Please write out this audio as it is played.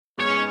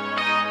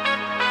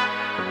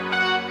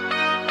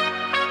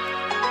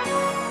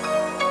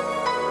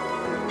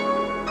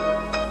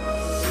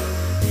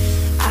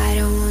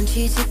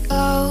you to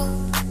go.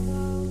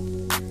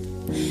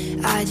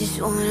 I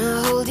just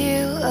wanna hold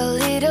you a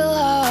little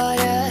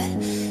harder.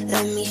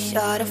 Let me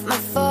shut off my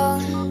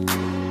phone.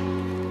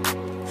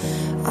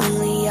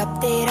 Only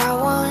update I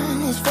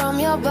want is from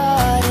your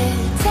body.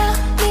 Tell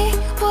me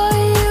what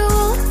you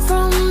want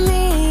from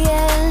me,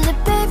 and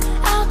babe,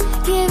 I'll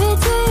give it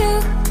to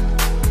you.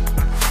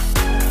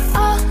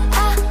 All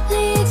I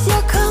need's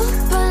your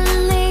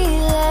company.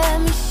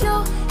 Let me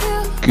show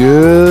you.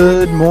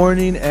 Good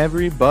morning,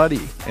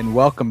 everybody, and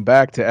welcome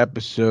back to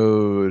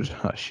episode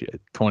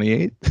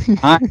 28?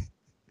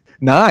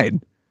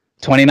 9.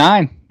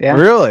 29. Yeah.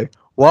 Really?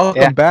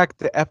 Welcome back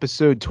to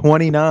episode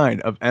 29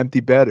 of Empty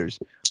Betters.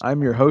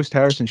 I'm your host,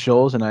 Harrison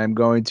Scholes, and I am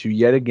going to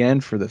yet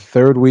again, for the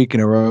third week in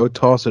a row,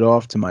 toss it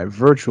off to my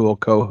virtual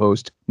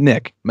co-host,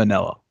 Nick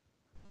Manello.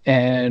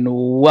 And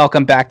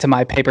welcome back to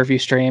my pay-per-view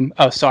stream.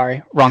 Oh,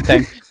 sorry. Wrong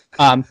thing.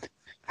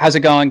 How's it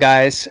going,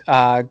 guys?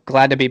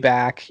 Glad to be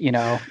back. You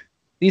know,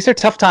 these are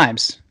tough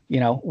times. You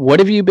know, what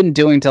have you been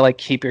doing to, like,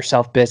 keep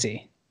yourself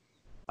busy?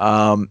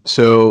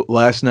 So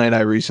last night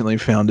I recently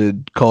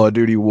founded Call of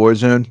Duty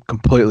Warzone.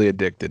 Completely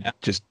addicted. Yeah.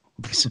 Just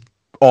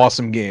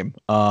awesome game.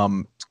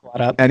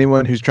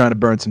 Anyone who's trying to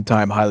burn some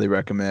time, highly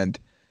recommend.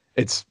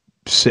 It's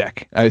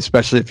sick,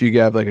 especially if you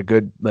have like a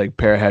good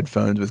pair of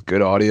headphones with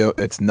good audio.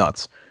 It's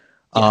nuts.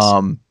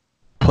 Yes.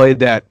 Played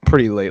that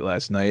pretty late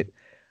last night.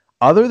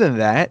 Other than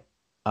that,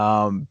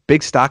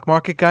 big stock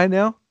market guy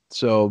now.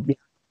 So,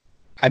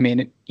 I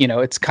mean, you know,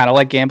 it's kind of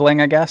like gambling,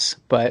 I guess.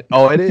 But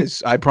it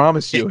is. I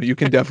promise you, you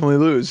can definitely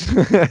lose.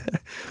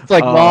 It's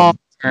like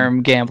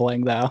long-term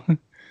gambling, though.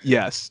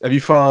 Yes. Have you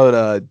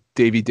followed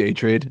Davey Day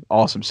Trade?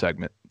 Awesome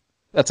segment.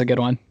 That's a good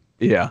one.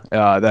 Yeah,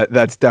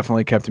 that's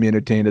definitely kept me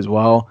entertained as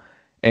well.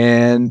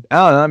 And I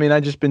don't know, I mean,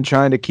 I've just been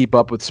trying to keep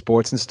up with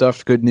sports and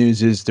stuff. Good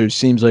news is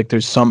seems like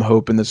there's some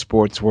hope in the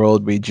sports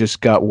world. We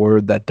just got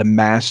word that the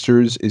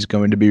Masters is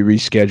going to be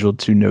rescheduled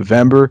to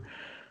November,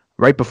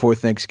 right before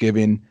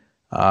Thanksgiving,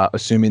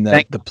 assuming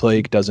that the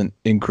plague doesn't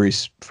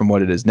increase from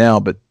what it is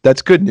now. But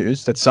that's good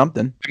news. That's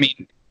something. I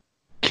mean,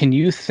 can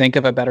you think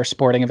of a better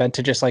sporting event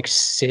to just like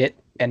sit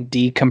and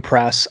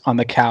decompress on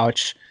the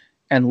couch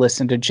and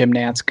listen to Jim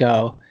Nantz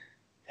go,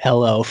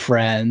 "Hello,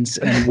 friends,"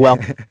 and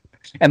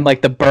and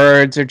like the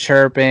birds are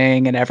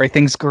chirping and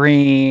everything's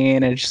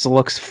green and it just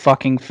looks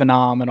fucking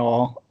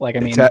phenomenal. Like, I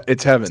mean,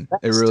 it's heaven.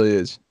 It really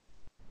is.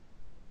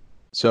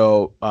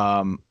 So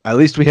at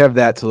least we have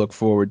that to look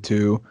forward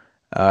to.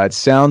 It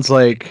sounds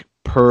like,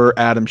 per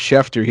Adam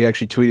Schefter, he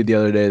actually tweeted the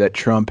other day that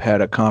Trump had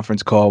a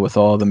conference call with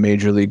all the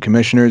major league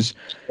commissioners.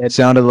 It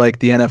sounded like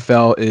the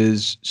NFL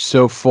is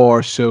so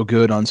far so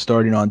good on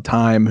starting on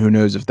time. Who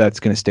knows if that's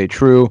going to stay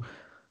true?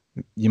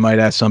 You might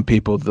ask some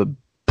people. The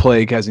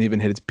plague hasn't even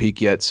hit its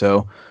peak yet,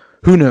 so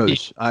who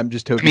knows? I'm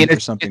just hoping for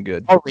something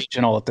good. It's all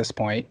regional at this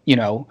point. You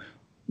know,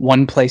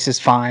 one place is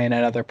fine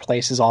and other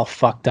place is all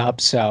fucked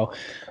up. So,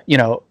 you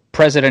know,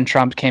 President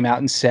Trump came out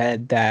and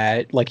said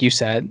that, like you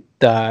said,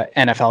 the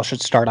NFL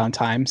should start on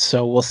time.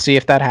 So we'll see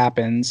if that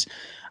happens.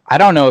 I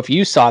don't know if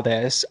you saw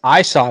this.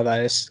 I saw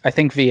this, I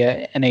think,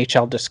 via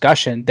NHL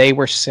discussion. They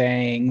were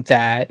saying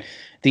that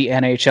the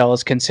NHL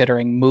is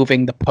considering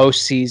moving the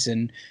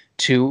postseason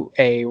to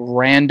a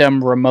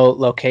random remote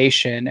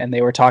location, and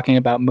they were talking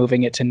about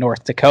moving it to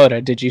North Dakota.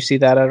 Did you see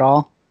that at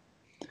all?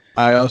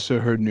 I also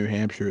heard New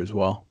Hampshire as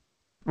well.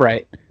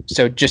 Right.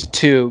 So just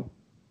two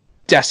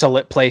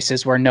desolate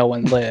places where no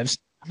one lives.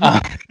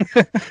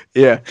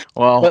 Yeah.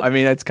 Well, but, I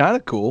mean, it's kind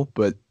of cool,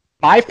 but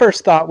my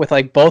first thought with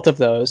like both of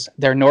those,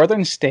 they're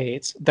northern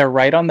states, they're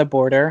right on the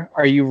border.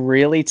 Are you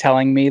really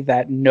telling me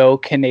that no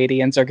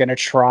Canadians are going to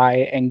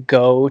try and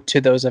go to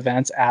those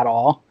events at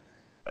all?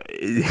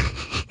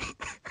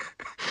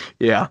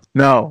 Yeah.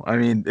 No, I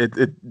mean,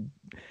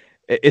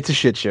 it's a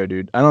shit show,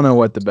 dude. I don't know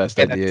what the best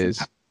idea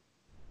is.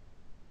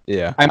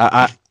 Yeah.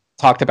 I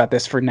talked about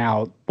this for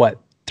now,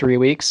 3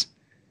 weeks?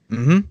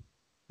 Mm-hmm.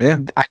 Yeah.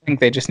 I think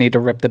they just need to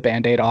rip the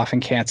Band-Aid off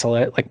and cancel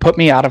it. Like, put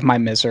me out of my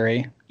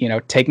misery. You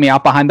know, take me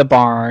out behind the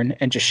barn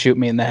and just shoot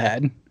me in the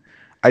head.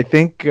 I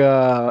think,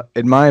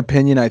 in my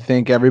opinion,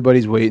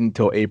 everybody's waiting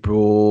until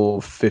April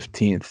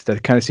 15th.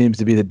 That kind of seems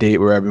to be the date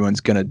where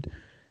everyone's going to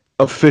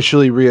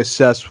officially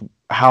reassess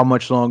how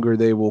much longer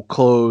they will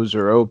close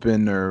or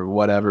open or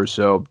whatever.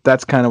 So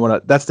that's kind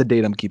of that's the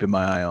date I'm keeping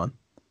my eye on.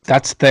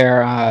 That's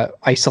their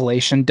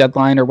isolation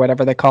deadline or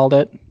whatever they called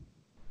it.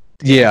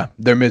 Yeah,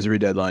 their misery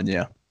deadline.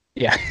 Yeah.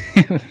 Yeah.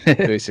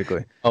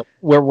 Basically. Well,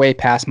 we're way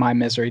past my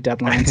misery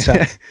deadline. So.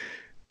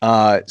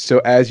 So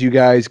as you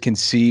guys can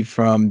see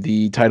from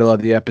the title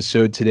of the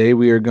episode today,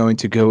 we are going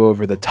to go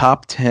over the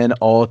top 10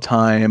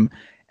 all-time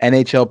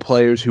NHL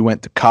players who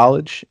went to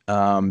college.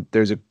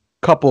 There's a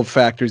couple of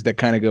factors that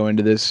kind of go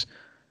into this.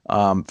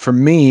 For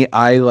me,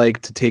 I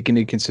like to take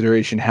into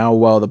consideration how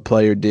well the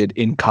player did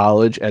in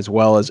college as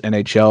well as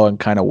NHL and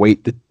kind of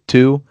weight the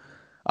two.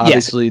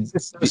 Obviously, yes,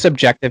 it's so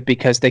subjective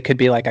because they could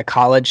be like a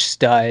college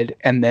stud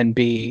and then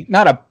be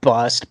not a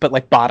bust, but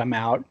like bottom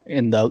out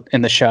in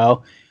the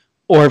show,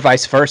 or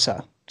vice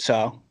versa.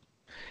 So,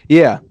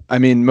 yeah, I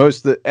mean,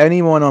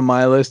 anyone on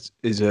my list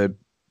is a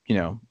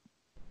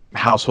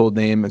household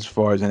name as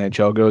far as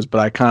NHL goes, but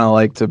I kind of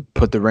like to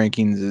put the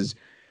rankings as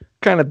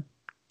kind of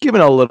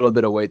giving a little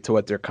bit of weight to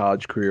what their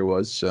college career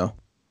was. So,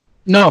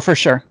 No, for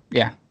sure.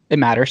 Yeah, it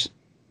matters.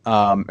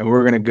 and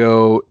we're gonna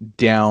go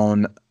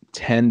down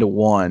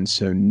 10-1.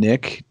 So,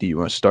 Nick, do you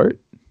want to start?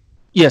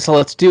 Yeah, so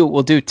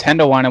we'll do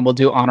 10-1 and we'll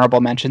do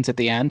honorable mentions at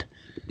the end.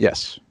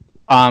 Yes.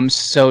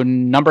 So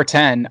number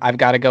 10, I've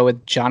got to go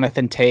with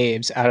Jonathan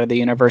Taves out of the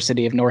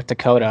University of North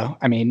Dakota.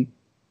 I mean,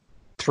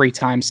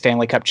 3-time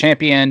Stanley Cup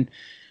champion,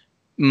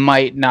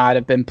 might not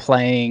have been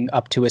playing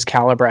up to his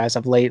caliber as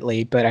of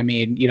lately, but I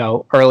mean,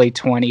 early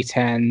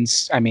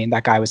 2010s, I mean,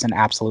 that guy was an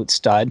absolute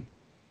stud.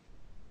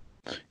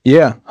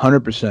 Yeah,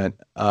 100%.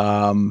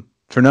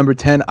 For number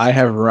 10, I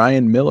have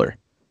Ryan Miller.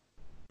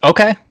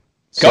 Okay.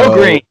 Go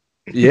green.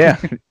 Yeah,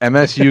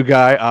 MSU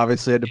guy.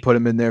 Obviously had to put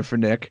him in there for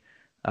Nick.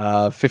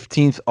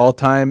 15th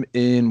all-time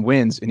in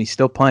wins, and he's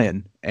still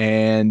playing.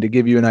 And to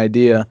give you an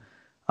idea,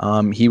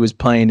 he was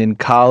playing in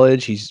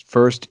college. His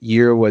first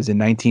year was in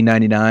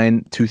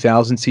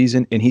 1999-2000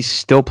 season, and he's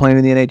still playing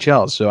in the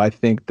NHL. So I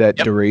think that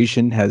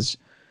duration has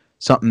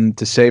something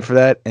to say for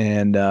that.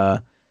 And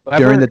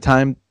during the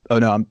time,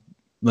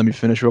 let me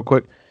finish real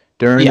quick.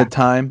 During the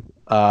time,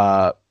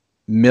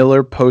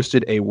 Miller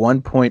posted a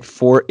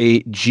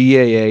 1.48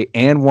 GAA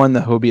and won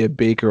the Hobie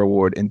Baker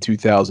Award in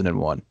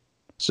 2001.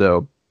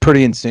 So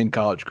pretty insane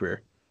college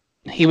career.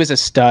 He was a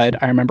stud.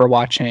 I remember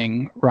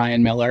watching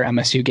Ryan Miller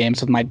MSU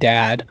games with my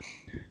dad.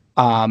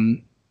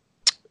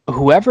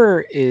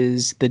 Whoever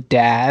is the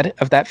dad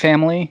of that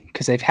family,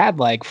 because they've had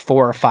like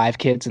 4 or 5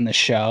 kids in the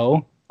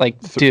show. Like,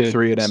 dude,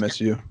 3 at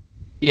MSU.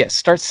 Yeah,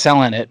 start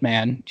selling it,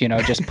 man.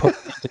 Just put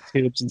it into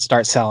tubes and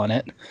start selling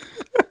it.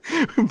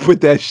 Put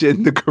that shit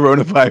in the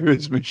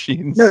coronavirus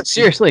machines. No,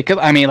 seriously, because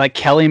I mean, like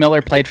Kelly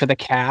Miller played for the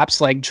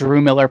Caps, like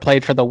Drew Miller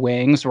played for the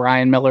Wings,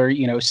 Ryan Miller,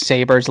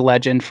 Sabres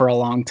legend for a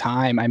long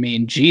time. I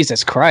mean,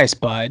 Jesus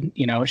Christ, bud,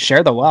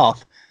 share the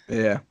wealth.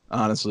 Yeah,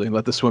 honestly,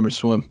 let the swimmers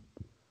swim.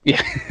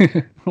 Yeah,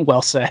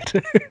 well said.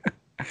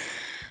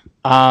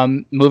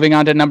 Moving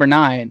on to number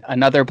 9,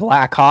 another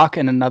Blackhawk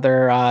and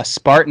another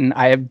Spartan.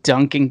 I have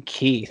Duncan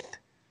Keith.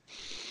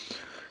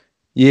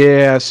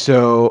 Yeah,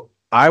 so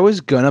I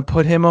was gonna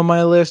put him on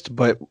my list,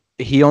 but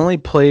he only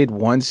played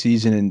 1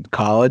 season in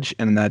college,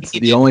 and that's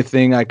the only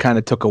thing I kind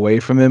of took away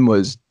from him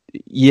was,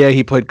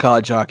 he played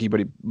college hockey, but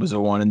he was a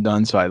one and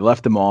done, so I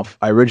left him off.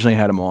 I originally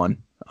had him on.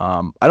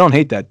 I don't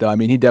hate that though. I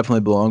mean, he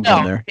definitely belongs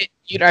on there.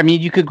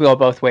 You could go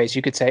both ways.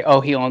 You could say, oh,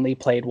 he only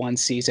played 1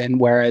 season,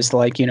 whereas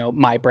like,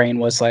 my brain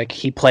was like,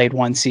 he played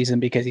 1 season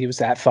because he was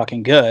that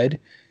fucking good.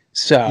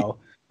 So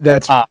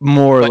that's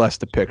more or less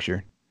the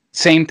picture.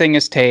 Same thing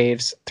as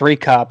Taves, 3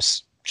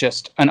 cups,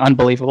 just an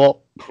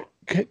unbelievable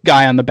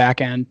guy on the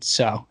back end.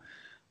 So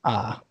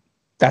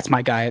that's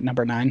my guy at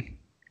number 9.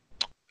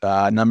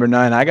 Number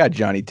 9, I got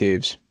Johnny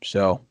Taves.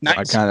 So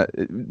nice.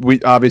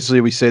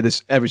 we say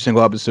this every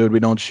single episode.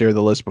 We don't share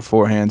the list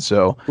beforehand,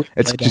 so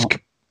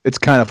it's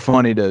kind of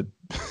funny to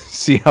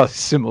see how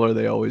similar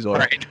they always are.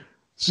 Right.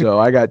 So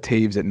I got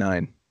Taves at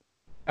 9.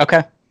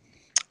 Okay.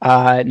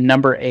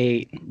 Number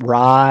 8,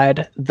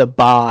 Rod the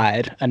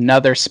Bod,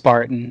 another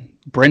Spartan,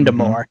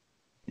 Brindamore.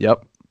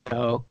 Yep.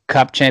 So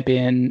Cup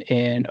champion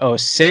in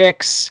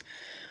 06,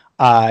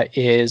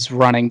 is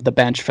running the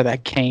bench for the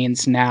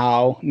Canes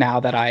now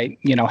that I,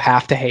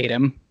 have to hate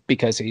him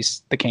because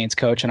he's the Canes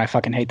coach and I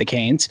fucking hate the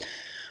Canes.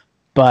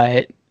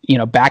 But,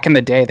 back in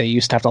the day, they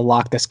used to have to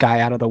lock this guy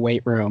out of the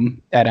weight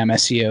room at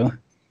MSU.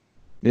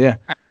 Yeah.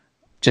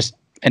 Just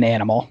an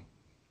animal.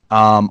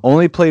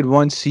 Only played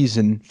 1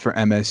 season for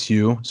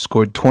MSU,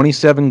 scored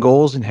 27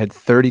 goals and had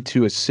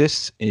 32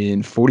 assists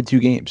in 42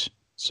 games.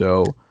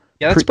 So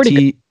that's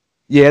pretty good.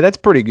 Yeah, that's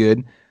pretty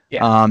good.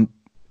 Yeah.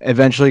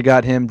 Eventually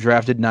got him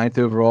drafted 9th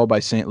overall by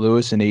St.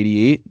 Louis in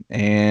 88,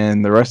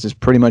 and the rest is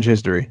pretty much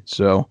history.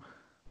 So,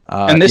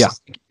 and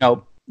this,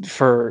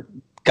 for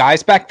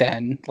guys back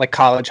then, like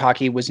college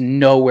hockey was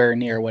nowhere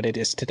near what it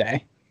is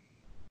today.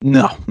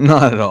 No,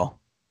 not at all.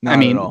 Now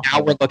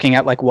we're looking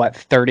at like what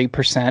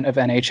 30% of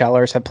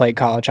NHLers have played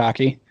college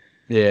hockey.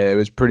 Yeah, it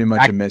was pretty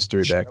much a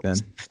mystery back then.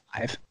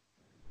 5.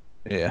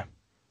 Yeah.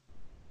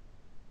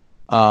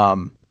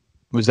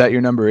 Was that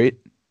your number 8?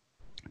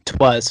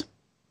 Twas.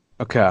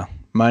 Okay.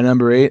 My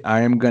number 8,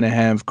 I am going to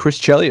have Chris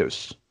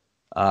Chelios.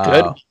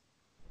 Good.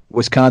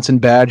 Wisconsin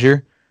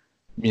Badger.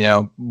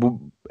 In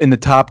the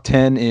top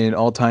 10 in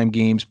all-time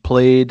games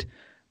played.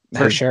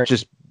 For sure.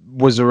 Just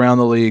was around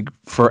the league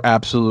for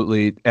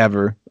absolutely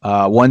ever.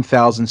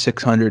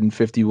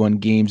 1,651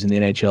 games in the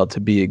NHL to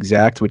be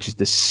exact, which is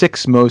the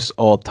 6th most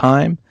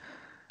all-time.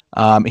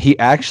 He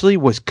actually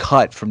was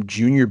cut from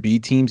junior B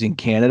teams in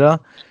Canada.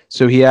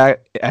 So he,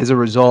 as a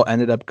result,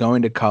 ended up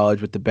going to college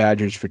with the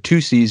Badgers for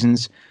 2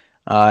 seasons.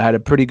 Had a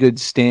pretty good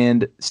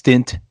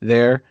stint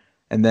there,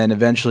 and then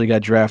eventually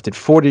got drafted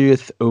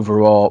 40th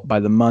overall by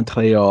the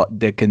Montreal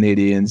des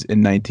Canadiens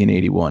in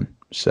 1981.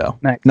 So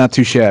Not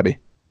too shabby.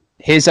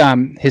 His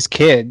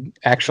kid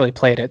actually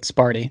played at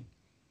Sparty.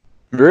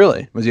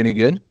 Really? Was he any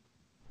good?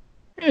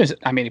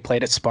 He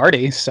played at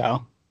Sparty,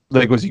 so.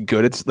 Like, was he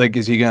good? It's like,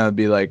 is he gonna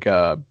be like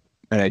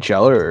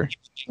NHLer or?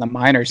 The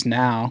minors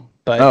now,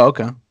 but Oh,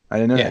 okay. I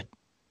didn't know yeah. that.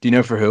 Do you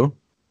know for who?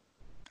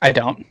 I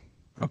don't.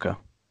 Okay.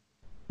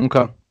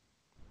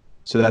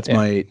 So that's Yeah.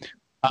 my 8.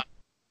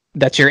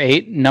 That's your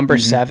 8. Number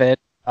 7.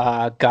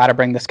 Gotta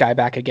bring this guy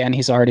back again.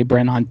 He's already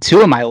been on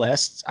 2 of my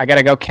lists. I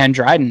gotta go Ken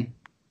Dryden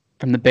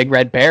from the Big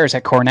Red Bears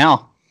at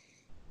Cornell.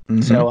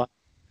 So,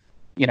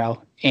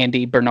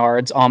 Andy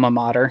Bernard's alma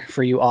mater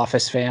for you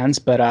Office fans,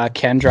 but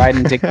Ken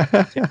Dryden did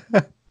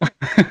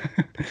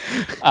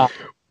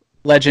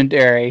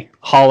legendary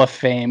Hall of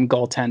Fame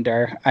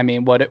goaltender. I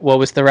mean, what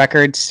was the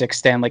record? 6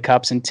 Stanley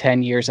Cups in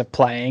 10 years of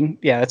playing.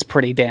 Yeah, that's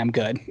pretty damn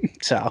good.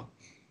 So,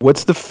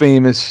 what's the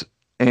famous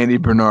Andy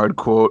Bernard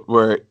quote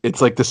where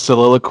it's like the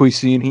soliloquy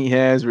scene he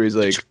has where he's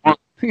like,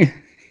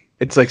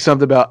 it's like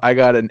something about I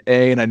got an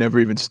A and I never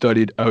even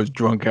studied. I was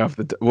drunk half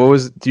the time.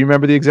 Do you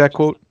remember the exact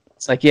quote?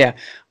 It's like, yeah,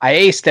 I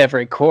aced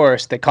every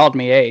course. They called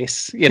me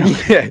Ace. Yeah.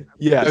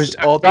 I was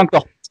drunk the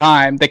whole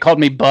time. They called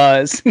me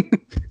Buzz.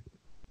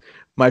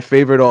 My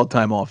favorite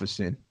all-time Office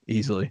scene,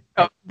 easily.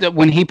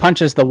 When he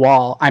punches the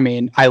wall, I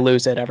mean, I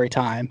lose it every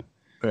time.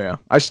 Yeah,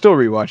 I still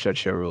rewatch that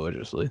show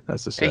religiously.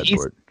 That's the sad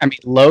part. I mean,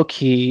 low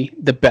key,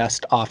 the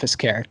best Office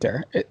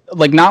character.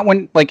 Not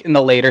when, in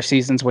the later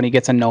seasons when he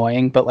gets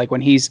annoying, but when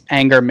he's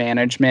anger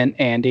management,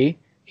 Andy,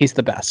 he's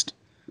the best.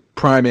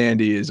 Prime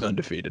Andy is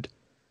undefeated.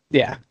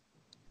 Yeah.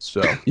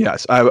 So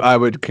yes, I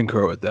would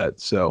concur with that.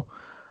 So,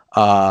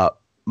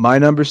 my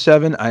number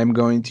 7, I am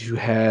going to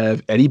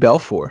have Eddie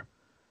Belfour.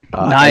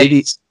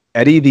 Nice.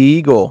 Eddie the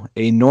Eagle,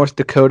 a North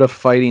Dakota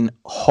Fighting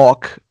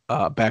Hawk.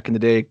 Back in the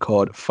day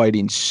called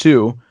Fighting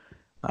Sioux,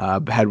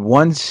 had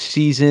 1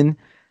 season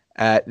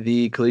at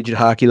the collegiate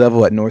hockey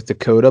level at North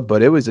Dakota,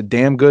 but it was a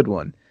damn good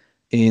one.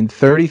 In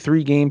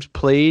 33 games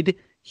played,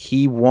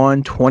 he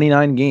won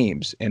 29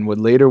 games and would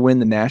later win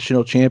the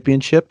national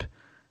championship.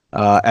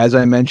 As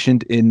I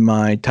mentioned in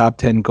my top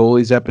 10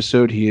 goalies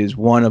episode, he is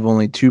one of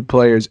only 2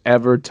 players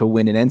ever to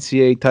win an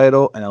NCAA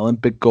title, an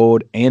Olympic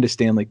gold, and a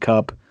Stanley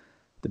Cup.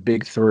 The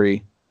big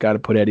 3. Got to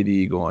put Eddie the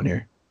Eagle on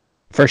here.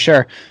 For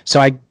sure.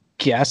 So I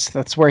guess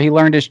that's where he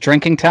learned his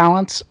drinking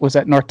talents. Was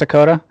that North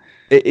Dakota?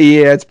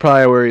 Yeah, it's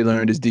probably where he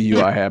learned his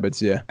DUI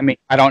habits. Yeah. I mean,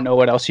 I don't know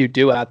what else you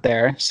do out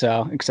there,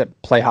 so except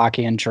play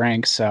hockey and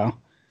drink. So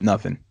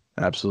nothing,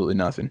 absolutely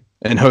nothing,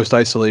 and host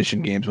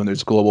isolation games when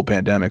there's global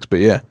pandemics.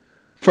 But yeah,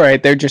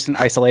 right, they're just in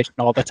isolation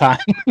all the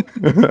time.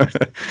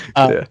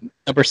 Yeah.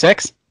 Number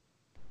 6.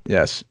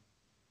 Yes.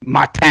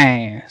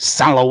 Martin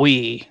Saint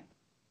Louis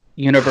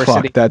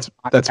University. Fuck,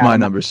 that's my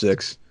number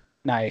 6.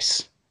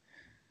 Nice.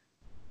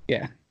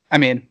 Yeah, I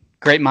mean,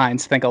 great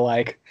minds think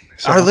alike.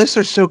 So. Our lists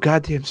are so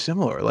goddamn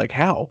similar. Like,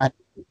 how?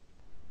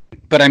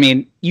 But I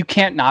mean, you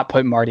can't not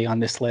put Marty on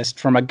this list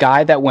from a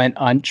guy that went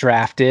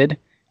undrafted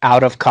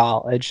out of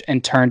college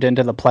and turned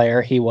into the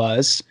player he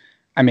was.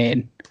 I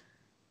mean,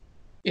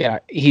 yeah,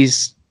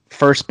 he's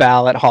first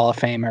ballot Hall of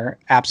Famer,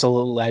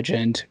 absolute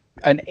legend,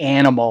 an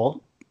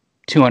animal,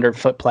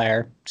 200-foot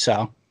player.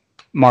 So,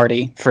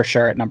 Marty for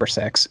sure at number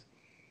 6.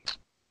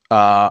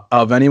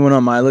 Of anyone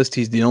on my list,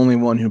 he's the only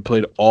one who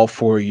played all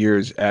 4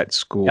 years at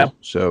school. Yep.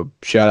 So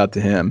shout out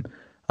to him.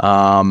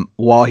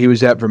 While he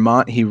was at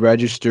Vermont, he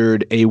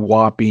registered a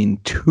whopping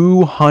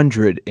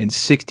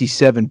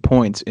 267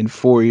 points in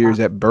 4 years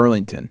at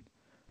Burlington.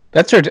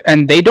 That's right.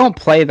 And they don't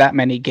play that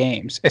many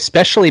games,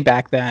 especially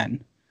back then.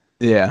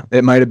 Yeah,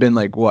 it might have been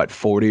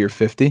 40 or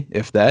 50,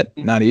 if that,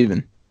 not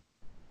even.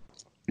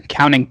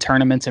 Counting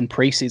tournaments and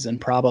preseason,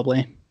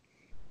 probably.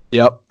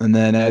 Yep. And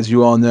then, as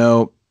you all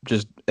know,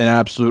 just an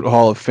absolute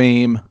Hall of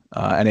Fame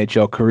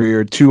NHL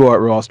career, 2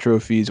 Art Ross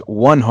trophies,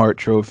 1 Hart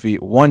Trophy,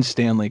 1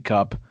 Stanley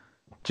Cup.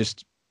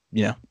 Just,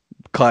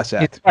 class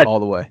act all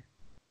the way.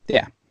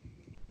 Yeah.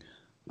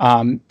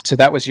 So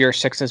that was your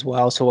 6 as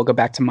well. So we'll go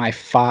back to my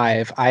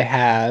 5. I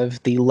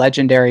have the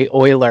legendary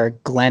Oiler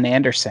Glenn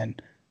Anderson,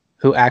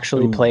 who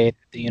actually played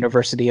at the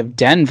University of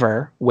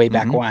Denver way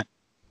back when.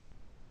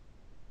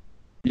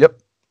 Yep.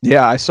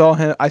 Yeah, I saw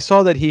him. I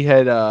saw that he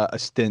had a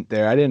stint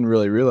there. I didn't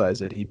really realize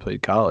that he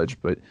played college,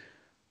 but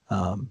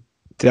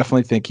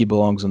definitely think he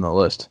belongs on the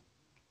list.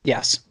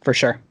 Yes, for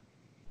sure.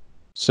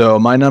 So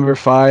my number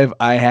 5,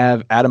 I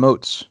have Adam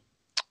Oates.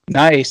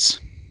 Nice.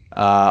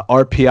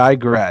 RPI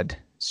grad.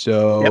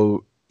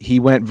 So he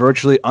went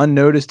virtually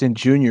unnoticed in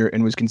junior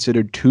and was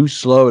considered too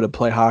slow to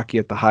play hockey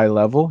at the high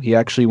level. He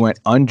actually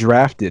went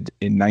undrafted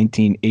in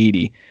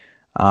 1980.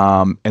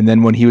 And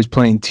then when he was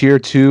playing Tier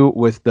 2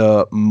 with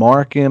the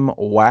Markham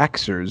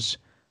Waxers,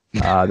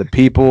 the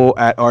people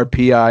at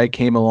RPI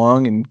came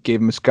along and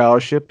gave him a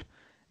scholarship.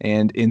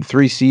 And in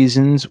 3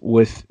 seasons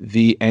with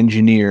the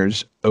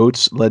Engineers,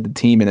 Oates led the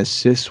team in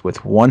assists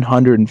with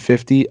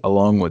 150,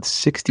 along with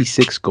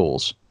 66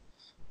 goals.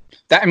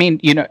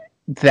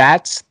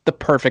 That's the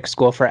perfect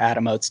school for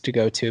Adam Oates to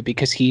go to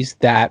because he's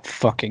that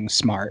fucking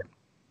smart.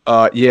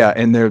 Yeah,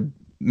 and their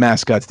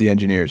mascot's the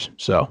Engineers,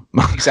 so.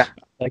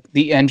 Exactly.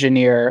 The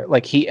engineer,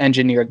 he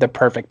engineered the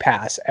perfect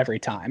pass every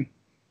time.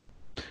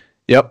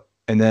 Yep.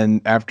 And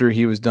then after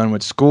he was done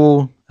with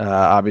school,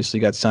 obviously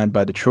got signed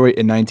by Detroit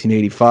in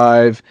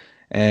 1985.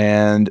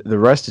 And the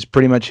rest is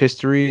pretty much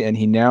history, and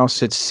he now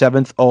sits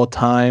 7th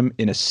all-time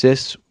in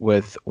assists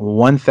with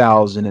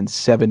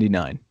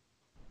 1,079.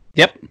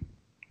 Yep.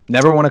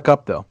 Never won a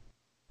cup, though.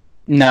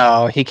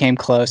 No, he came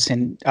close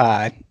in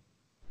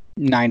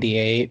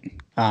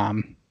 98.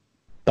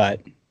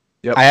 But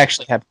Yep. I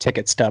actually have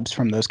ticket stubs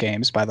from those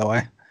games, by the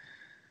way.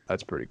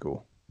 That's pretty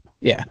cool.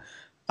 Yeah.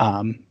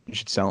 You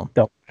should sell them.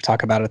 Don't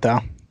talk about it,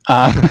 though.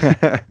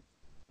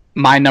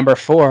 My number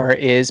 4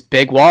 is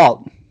Big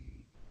Walt.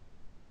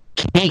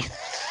 Keith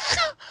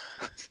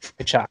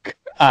Chuck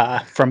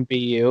from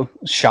BU.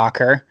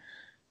 Shocker.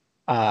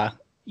 I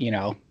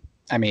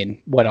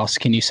mean, what else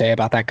can you say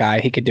about that guy?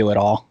 He could do it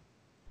all.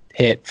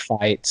 Hit,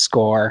 fight,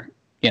 score,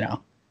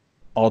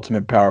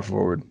 Ultimate power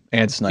forward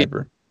and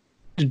sniper.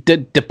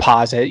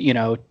 Deposit,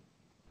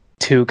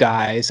 2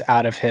 guys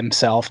out of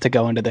himself to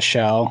go into the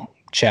show.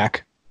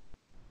 Check.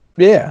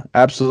 Yeah,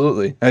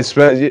 absolutely.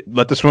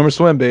 Let the swimmer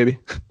swim, baby.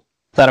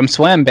 Let him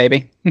swim,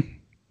 baby.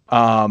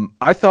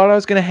 I thought I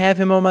was going to have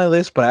him on my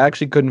list, but I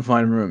actually couldn't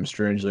find room,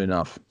 strangely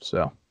enough.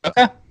 So,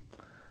 okay.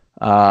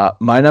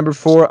 My number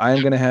 4, I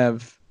am going to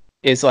have...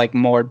 is like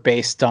more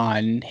based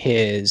on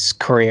his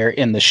career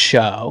in the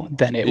show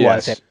than it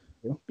was.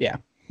 Yeah.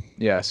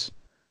 Yes.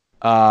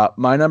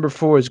 My number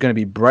 4 is going to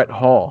be Brett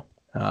Hall,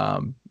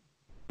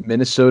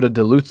 Minnesota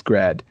Duluth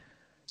grad.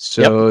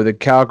 So the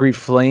Calgary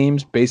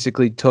Flames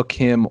basically took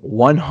him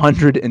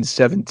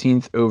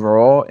 117th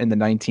overall in the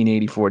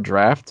 1984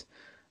 draft.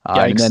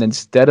 And then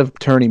instead of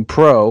turning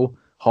pro,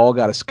 Hall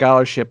got a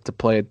scholarship to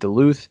play at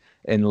Duluth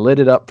and lit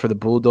it up for the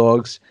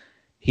Bulldogs.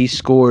 He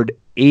scored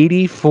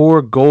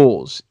 84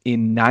 goals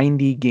in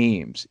 90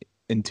 games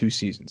in 2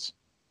 seasons.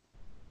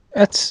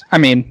 It's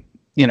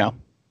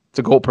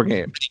a goal per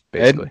game,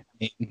 basically.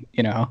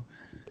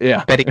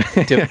 Yeah. Betty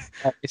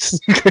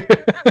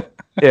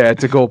Yeah,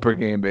 it's a goal per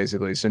game,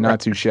 basically. So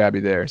not too shabby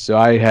there. So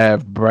I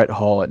have Brett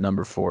Hall at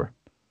number 4.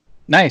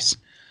 Nice.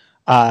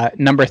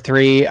 Number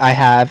 3, I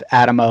have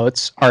Adam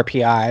Oates,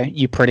 RPI.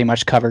 You pretty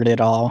much covered it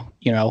all.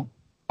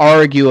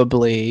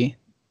 Arguably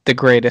the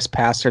greatest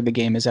passer the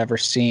game has ever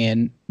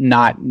seen,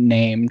 not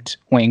named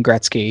Wayne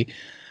Gretzky.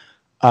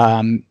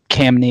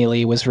 Cam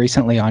Neely was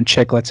recently on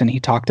Chicklets, and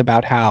he talked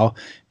about how,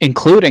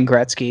 including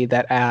Gretzky,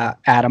 that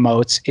Adam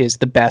Oates is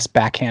the best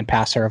backhand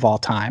passer of all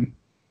time.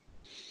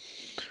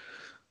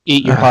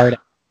 Eat your heart at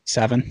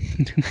 7.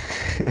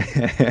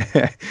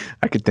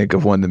 I could think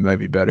of one that might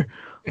be better.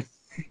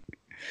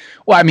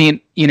 Well, I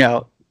mean,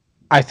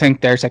 I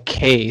think there's a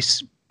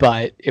case,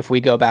 but if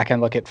we go back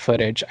and look at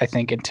footage, I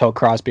think until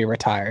Crosby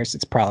retires,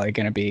 it's probably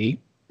going to be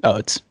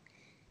Oates.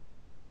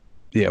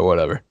 Yeah,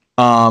 whatever.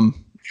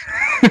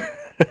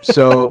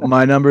 So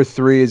my number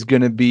 3 is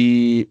going to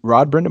be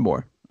Rod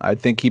Brindamore. I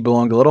think he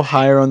belonged a little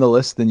higher on the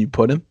list than you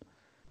put him.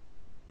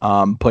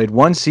 Played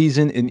 1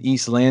 season in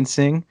East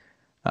Lansing,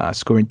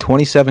 scoring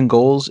 27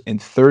 goals and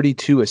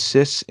 32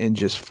 assists in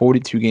just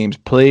 42 games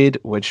played,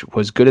 which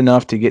was good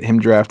enough to get him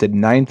drafted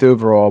 9th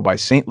overall by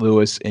St.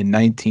 Louis in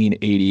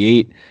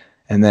 1988.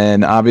 And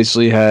then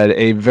obviously had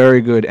a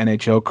very good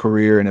NHL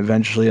career and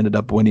eventually ended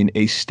up winning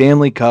a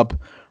Stanley Cup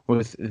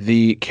with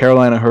the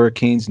Carolina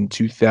Hurricanes in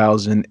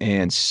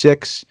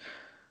 2006.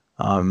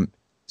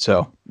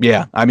 So,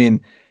 yeah, I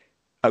mean,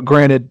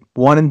 granted,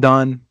 one and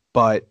done,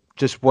 but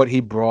just what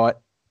he brought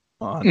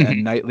on a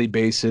nightly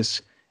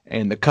basis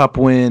and the cup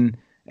win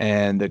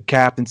and the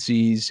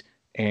captaincies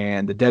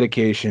and the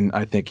dedication,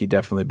 I think he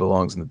definitely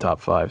belongs in the top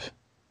 5.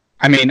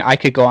 I mean, I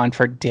could go on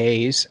for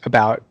days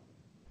about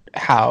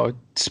how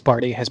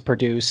Sparty has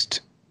produced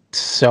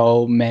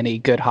so many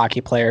good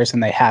hockey players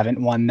and they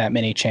haven't won that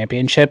many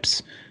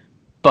championships,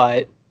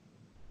 but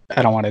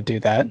I don't want to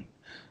do that.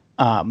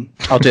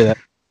 I'll do that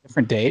at a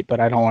different date, but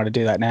I don't want to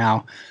do that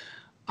now.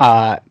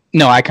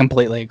 No, I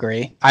completely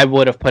agree. I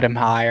would have put him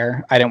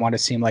higher. I didn't want to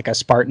seem like a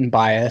Spartan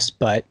bias,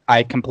 but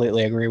I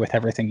completely agree with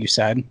everything you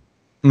said.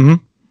 Mm-hmm.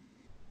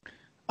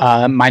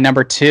 My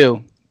number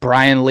 2,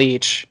 Brian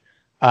Leetch.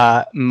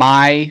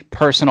 My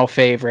personal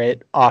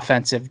favorite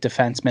offensive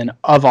defenseman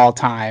of all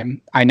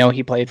time. I know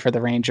he played for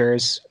the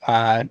Rangers.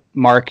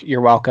 Mark,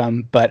 you're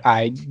welcome, but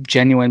I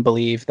genuinely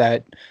believe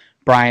that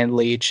Brian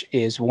Leetch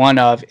is one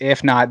of,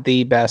 if not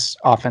the best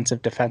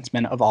offensive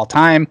defenseman of all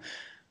time.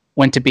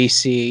 Went to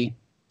BC.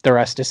 The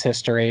rest is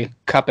history.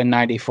 Cup in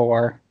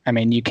 94. I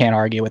mean, you can't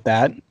argue with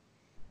that.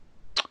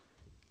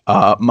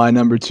 My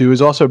number 2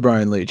 is also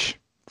Brian Leetch.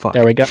 Fuck.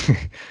 There we go.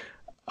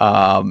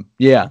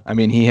 Yeah, I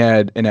mean, he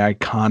had an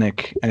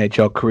iconic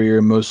NHL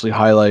career, mostly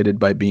highlighted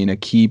by being a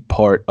key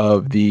part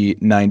of the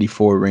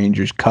 94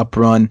 Rangers Cup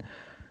run.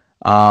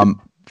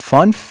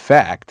 Fun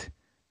fact,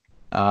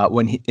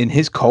 in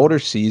his Calder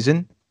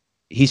season,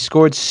 he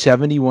scored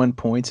 71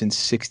 points in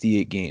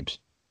 68 games.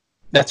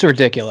 That's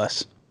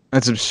ridiculous.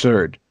 That's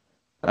absurd.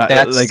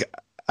 I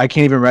can't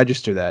even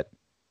register that.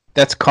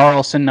 That's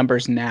Carlson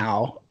numbers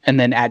now, and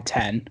then add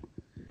 10.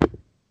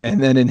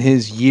 And then in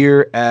his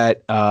year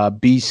at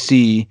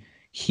BC,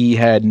 he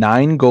had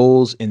 9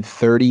 goals and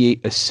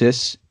 38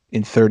 assists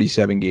in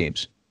 37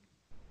 games.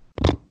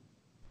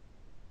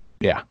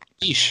 Yeah.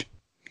 Yeesh.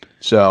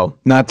 So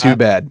not too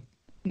bad.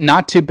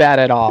 Not too bad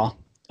at all.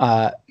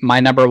 My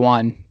number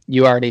one,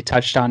 you already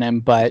touched on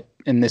him,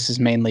 and this is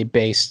mainly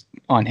based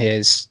on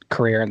his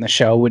career in the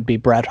show, would be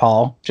Brett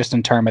Hall, just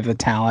in terms of the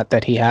talent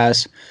that he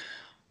has.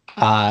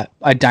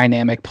 A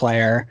dynamic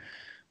player,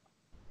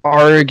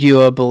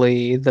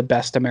 arguably the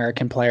best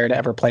American player to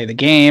ever play the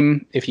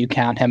game, if you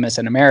count him as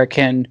an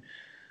American.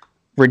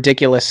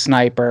 Ridiculous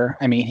sniper.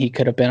 I mean, he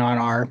could have been on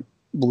our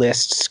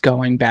lists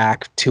going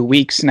back 2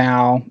 weeks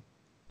now.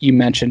 You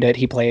mentioned it.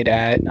 He played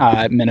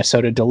at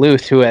Minnesota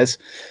Duluth, who has,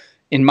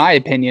 in my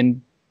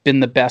opinion, been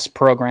the best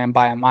program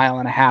by a mile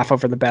and a half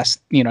over the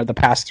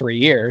past 3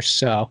 years.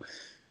 So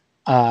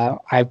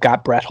I've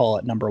got Brett Hull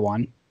at number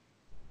one.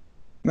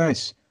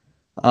 Nice.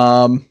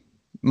 My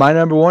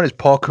number one is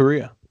Paul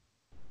Correa.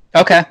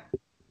 Okay.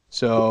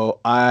 So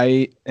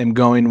I am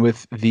going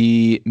with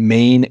the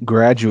Maine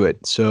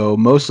graduate. So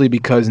mostly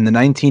because in the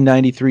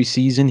 1993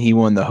 season, he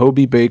won the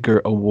Hobie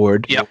Baker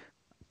Award. Yep.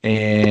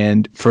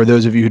 And for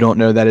those of you who don't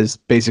know, that is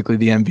basically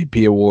the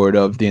MVP award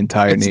of the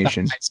entire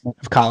nation.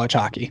 Of college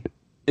hockey.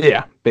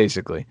 Yeah,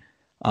 basically.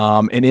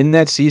 And in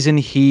that season,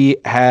 he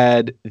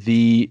had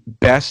the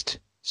best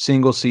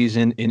single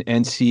season in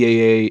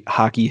NCAA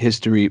hockey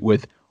history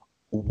with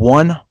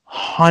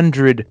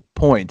 100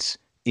 points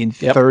in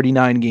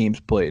 39 games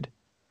played.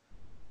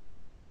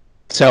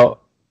 So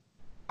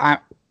I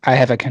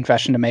have a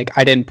confession to make.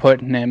 I didn't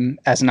put him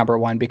as number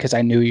one because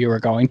I knew you were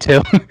going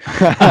to.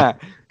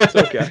 It's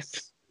okay.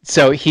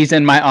 So he's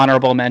in my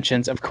honorable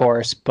mentions, of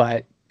course,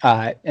 but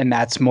and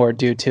that's more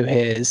due to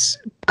his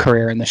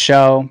career in the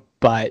show.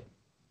 But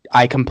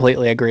I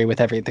completely agree with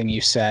everything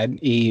you said.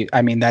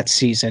 That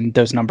season,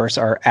 those numbers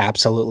are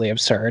absolutely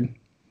absurd.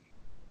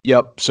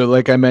 Yep. So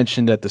like I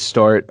mentioned at the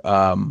start,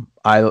 I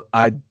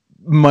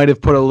might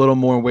have put a little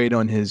more weight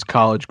on his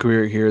college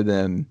career here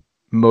than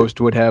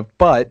most would have.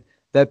 But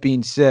that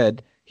being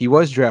said, he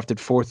was drafted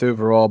 4th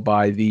overall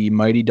by the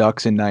Mighty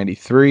Ducks in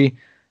 93.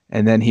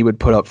 And then he would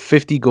put up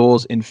 50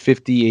 goals and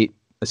 58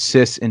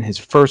 assists in his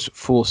first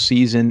full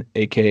season,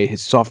 a.k.a.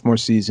 his sophomore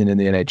season in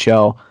the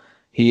NHL.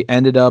 He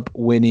ended up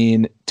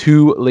winning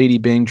 2 Lady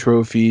Byng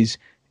trophies,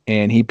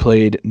 and he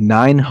played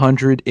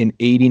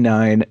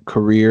 989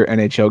 career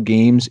NHL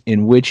games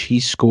in which he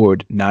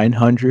scored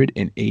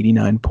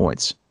 989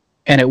 points.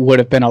 And it would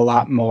have been a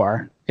lot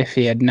more if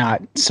he had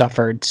not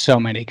suffered so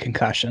many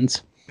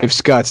concussions. If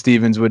Scott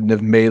Stevens wouldn't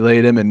have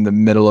meleeed him in the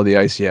middle of the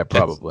ice, yeah,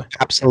 probably. It's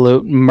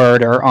absolute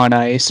murder on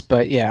ice,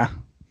 but yeah.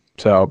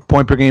 So,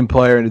 point per game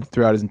player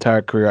throughout his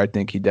entire career, I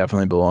think he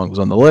definitely belongs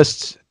on the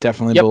list.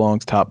 Definitely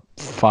belongs top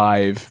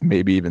 5,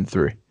 maybe even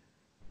 3.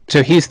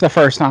 So he's the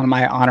first on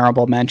my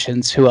honorable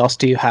mentions. Who else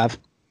do you have?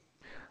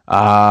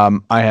 I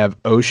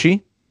have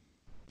Oshie.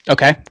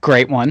 Okay,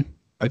 great one.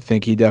 I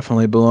think he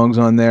definitely belongs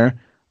on there.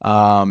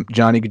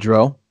 Johnny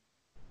Gaudreau.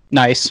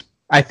 Nice.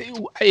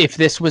 If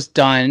this was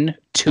done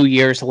 2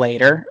 years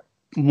later,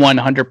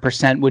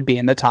 100% would be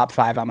in the top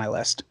 5 on my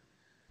list.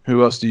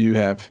 Who else do you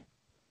have?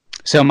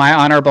 So my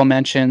honorable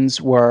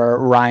mentions were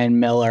Ryan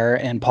Miller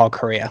and Paul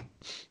Correa.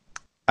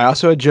 I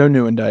also had Joe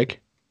Nieuwendyk.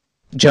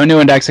 Joe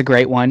Nieuwendyke's a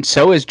great one.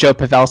 So is Joe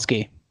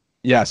Pavelski.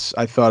 Yes,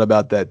 I thought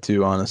about that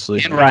too,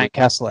 honestly. And Ryan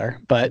Kessler,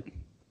 but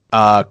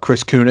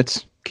Chris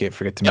Kunitz. Can't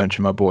forget to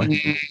mention my boy.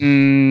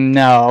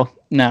 No.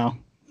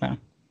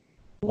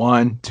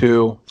 1,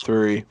 2,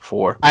 3,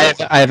 4. I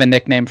have a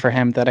nickname for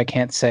him that I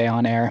can't say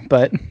on air,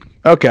 but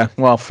okay.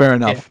 Well, fair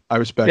enough. Yeah. I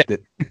respect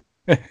it.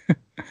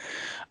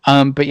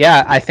 But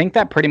yeah, I think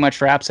that pretty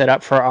much wraps it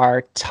up for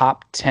our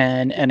top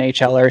 10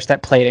 NHLers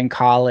that played in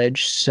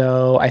college.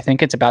 So I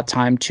think it's about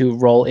time to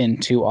roll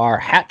into our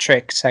hat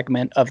trick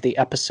segment of the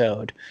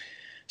episode.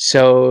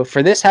 So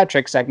for this hat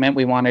trick segment,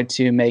 we wanted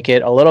to make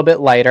it a little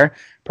bit lighter,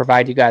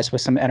 provide you guys with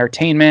some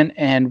entertainment,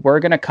 and we're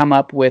going to come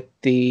up with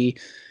the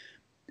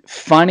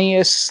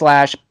funniest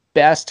 /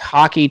 best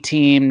hockey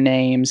team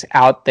names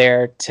out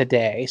there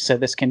today. So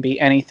this can be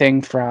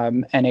anything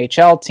from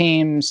NHL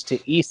teams to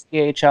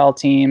ECHL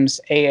teams,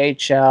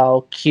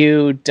 AHL,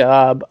 Q,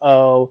 Dub,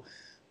 O,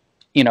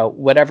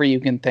 whatever you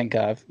can think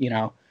of,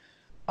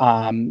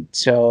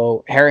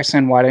 So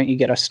Harrison, why don't you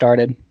get us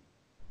started?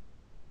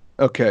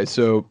 Okay,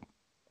 so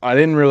I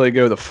didn't really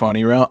go the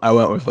funny route. I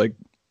went with,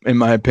 in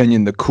my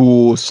opinion, the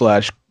cool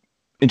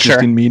 /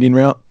 interesting meeting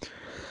route.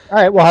 All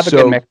right, we'll have a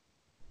good mix.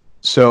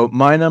 So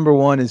my number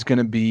one is going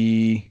to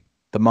be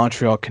the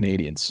Montreal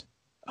Canadiens.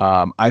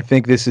 I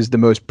think this is the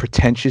most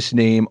pretentious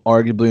name,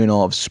 arguably, in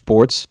all of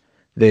sports.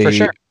 For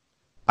sure.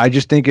 I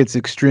just think it's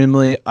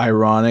extremely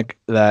ironic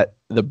that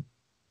the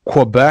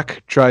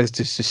Quebec tries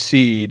to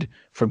secede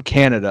from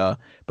Canada,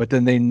 but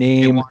then they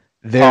name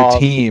their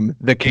team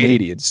the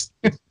Canadiens.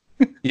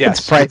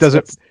 Yes, it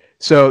doesn't.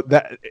 So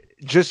that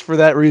just for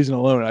that reason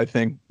alone, I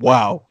think,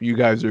 wow, you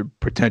guys are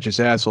pretentious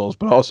assholes.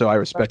 But also, I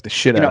respect the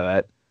shit out of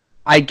that.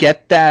 I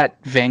get that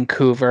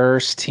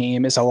Vancouver's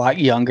team is a lot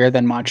younger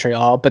than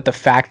Montreal, but the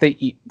fact that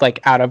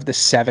out of the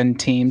 7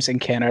 teams in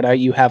Canada,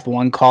 you have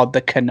one called the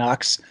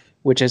Canucks,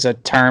 which is a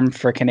term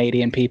for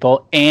Canadian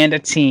people, and a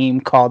team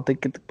called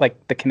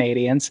the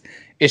Canadians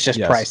is just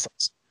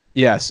priceless.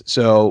 Yes,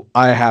 so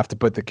I have to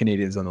put the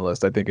Canadians on the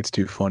list. I think it's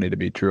too funny to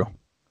be true.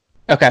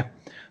 Okay.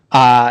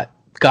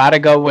 Gotta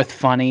go with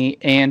funny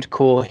and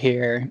cool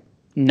here.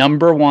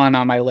 Number one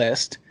on my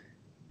list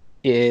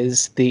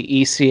is the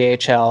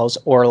ECHL's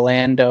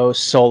Orlando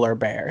Solar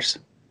Bears.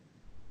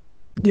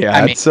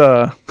 Yeah, it's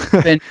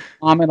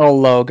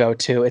phenomenal logo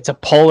too. It's a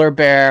polar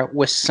bear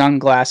with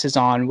sunglasses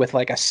on with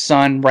like a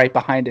sun right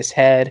behind his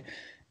head.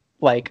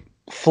 Like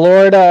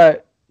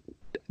Florida,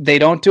 they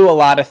don't do a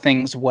lot of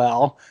things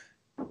well.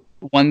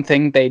 One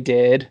thing they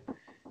did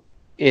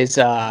is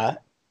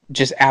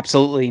just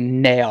absolutely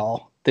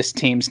nail this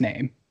team's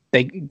name.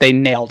 They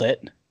nailed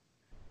it.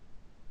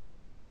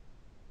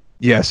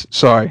 Yes,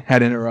 sorry,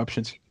 had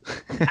interruptions.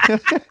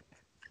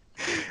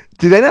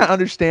 Do they not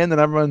understand that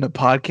I'm running a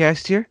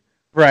podcast here?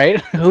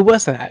 Right? Who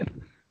was that?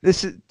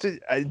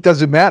 It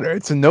doesn't matter.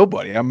 It's a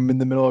nobody. I'm in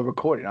the middle of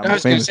recording. I'm a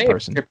famous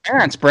person. Your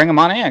parents, bring them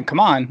on in. Come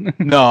on.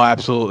 No,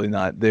 absolutely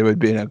not. They would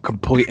be a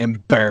complete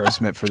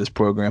embarrassment for this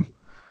program.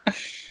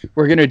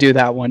 We're going to do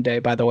that one day,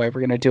 by the way.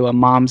 We're going to do a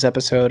mom's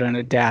episode and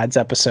a dad's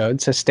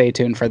episode, so stay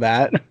tuned for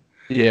that.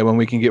 Yeah, when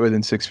we can get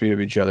within 6 feet of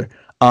each other.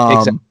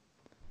 Exactly.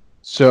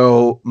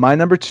 So my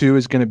number 2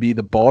 is going to be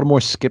the Baltimore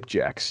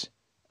Skipjacks.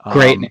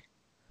 Great name.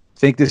 I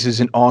think this is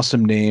an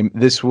awesome name.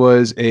 This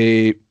was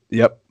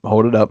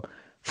hold it up.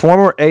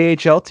 Former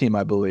AHL team,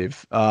 I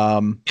believe.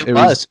 It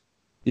was.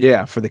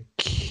 Yeah, for the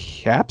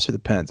Caps or the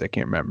Pens, I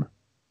can't remember.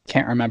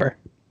 Can't remember.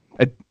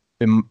 I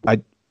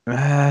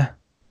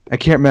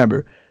can't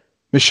remember.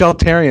 Michel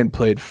Therrien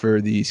played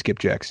for the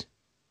Skipjacks.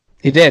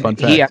 He did. Fun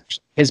fact.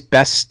 His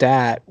best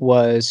stat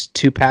was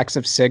 2 packs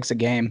of cigs a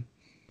game.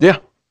 Yeah.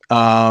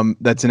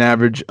 That's an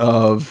average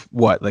of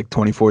what, like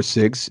 24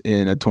 cigs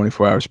in a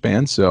 24-hour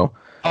span. So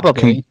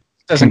probably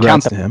doesn't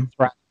count to him.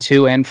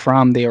 To and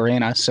from the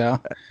arena. So,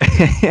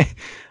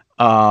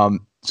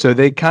 so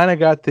they kind of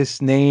got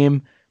this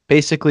name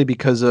basically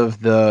because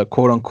of the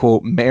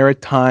quote-unquote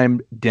maritime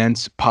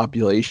dense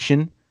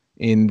population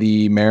in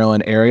the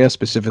Maryland area,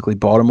 specifically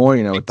Baltimore.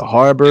 You know, with the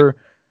harbor,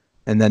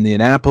 and then the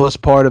Annapolis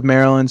part of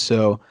Maryland.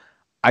 So,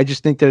 I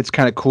just think that it's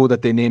kind of cool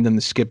that they named them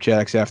the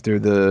Skipjacks after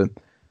the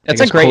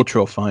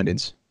cultural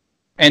findings.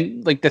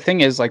 And like the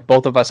thing is, like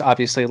both of us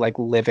obviously like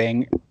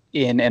living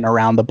in and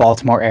around the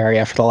Baltimore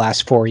area for the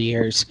last 4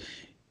 years.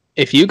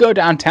 If you go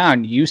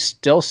downtown, you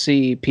still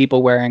see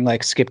people wearing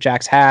like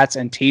Skipjacks hats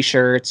and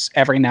T-shirts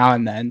every now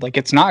and then. Like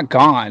it's not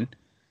gone.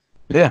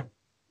 Yeah,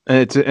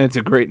 and it's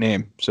a great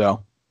name.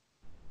 So,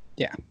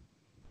 yeah.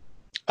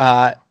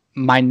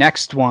 My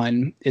next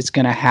one is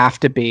going to have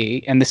to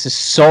be, and this is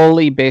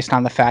solely based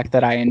on the fact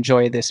that I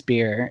enjoy this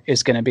beer,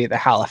 is going to be the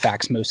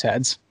Halifax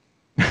Mooseheads.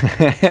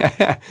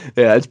 Yeah,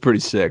 that's pretty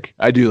sick.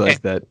 I do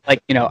like that.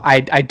 Like, you know, I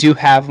do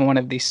have one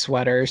of these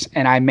sweaters,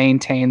 and I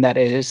maintain that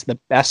it is the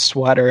best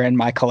sweater in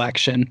my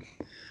collection.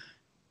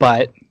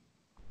 But,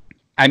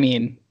 I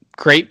mean,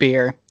 great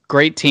beer,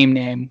 great team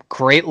name,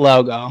 great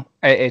logo.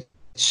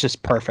 It's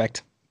just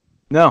perfect.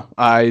 No,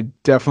 I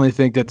definitely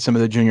think that some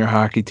of the junior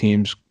hockey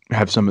teams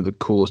have some of the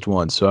coolest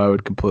ones, so I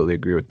would completely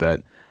agree with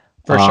that.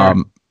 For sure.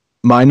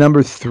 My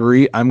number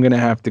 3, I'm going to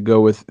have to go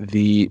with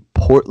the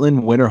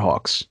Portland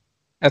Winterhawks.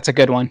 That's a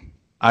good one.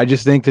 I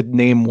just think the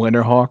name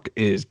Winterhawk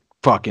is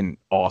fucking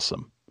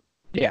awesome.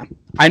 Yeah.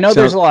 I know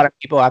there's a lot of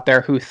people out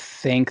there who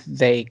think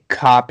they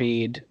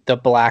copied the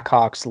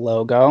Blackhawks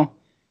logo.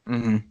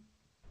 Mm-hmm.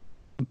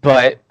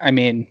 But, I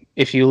mean,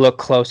 if you look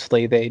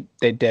closely, they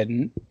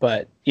didn't.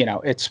 But, you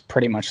know, it's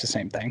pretty much the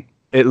same thing.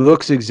 It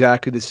looks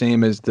exactly the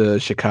same as the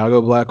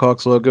Chicago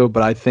Blackhawks logo,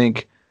 but I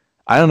think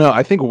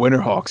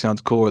Winterhawk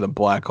sounds cooler than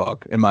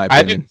Blackhawk, in my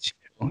opinion. I do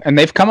too. And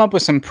they've come up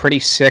with some pretty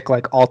sick,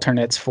 like,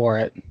 alternates for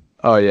it.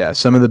 Oh, yeah.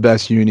 Some of the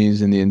best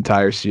unis in the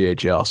entire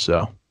CHL,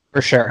 so.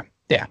 For sure.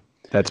 Yeah.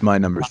 That's my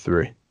number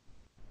 3.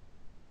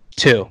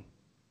 2.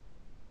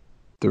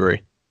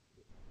 3.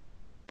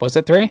 Was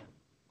it 3?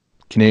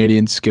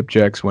 Canadians,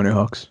 Skipjacks,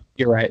 Winterhawks.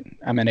 You're right.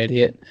 I'm an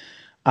idiot.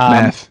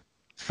 Math.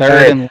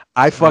 Third.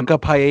 I fuck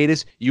up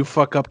hiatus. You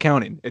fuck up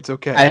counting. It's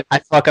okay. I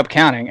fuck up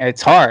counting.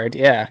 It's hard.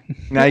 Yeah.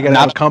 Now you got to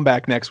have a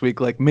comeback next week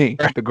like me.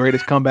 The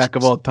greatest comeback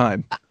of all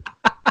time.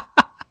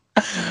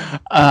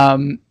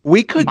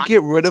 We could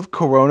get rid of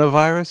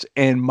coronavirus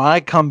and my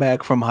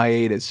comeback from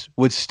hiatus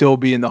would still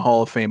be in the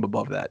Hall of Fame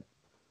above that.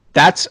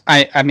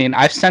 I mean,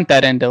 I've sent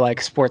that into like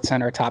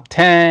SportsCenter top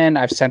 10.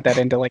 I've sent that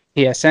into like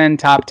TSN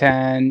top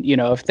 10. You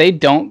know, if they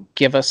don't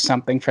give us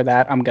something for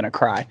that, I'm going to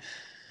cry.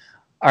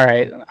 All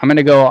right. I'm going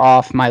to go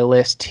off my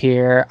list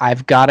here.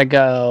 I've got to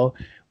go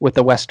with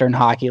the Western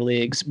Hockey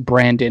League's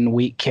Brandon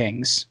Wheat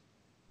Kings.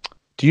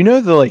 Do you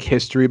know the like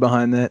history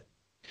behind that?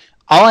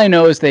 All I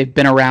know is they've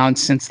been around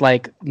since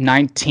like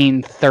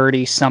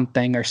 1930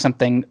 something or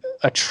something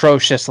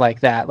atrocious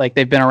like that. Like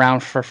they've been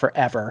around for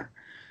forever.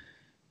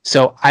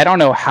 So I don't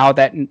know how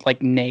that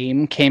like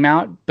name came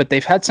out, but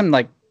they've had some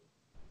like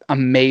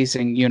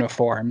amazing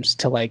uniforms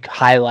to like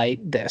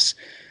highlight this.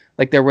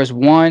 Like there was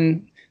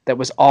one that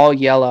was all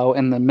yellow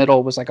and the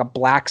middle was like a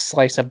black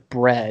slice of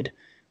bread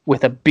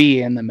with a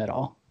B in the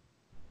middle.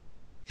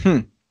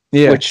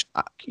 Yeah. which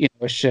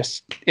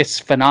it's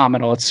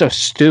phenomenal. It's so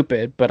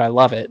stupid, but I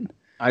love it.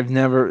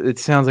 It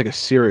sounds like a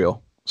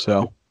cereal.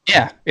 So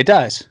Yeah, it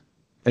does.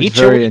 it's Eat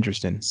your very wheat.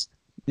 interesting.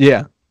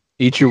 Yeah.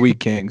 Eat your wheat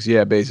kings.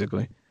 Yeah,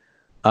 basically.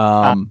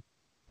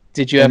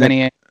 Did you have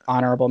any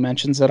honorable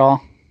mentions at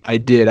all? I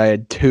did. I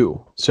had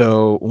two.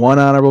 So one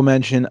honorable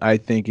mention, I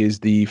think, is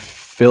the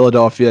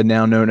Philadelphia,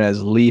 now known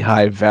as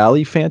Lehigh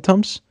Valley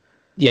Phantoms.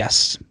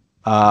 Yes.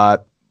 Was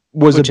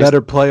Which a is-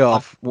 better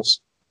playoff.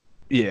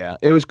 Yeah,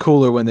 it was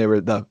cooler when they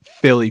were the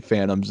Philly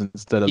Phantoms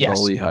instead of Yes.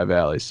 the Lehigh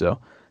Valley. So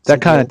that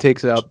kind of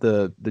takes out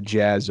the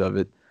jazz of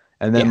it.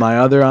 And then Yeah. my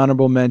other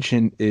honorable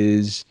mention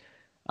is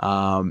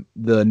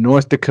the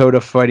North Dakota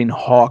Fighting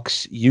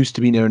Hawks used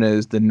to be known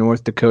as the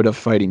North Dakota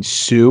Fighting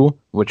Sioux,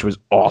 which was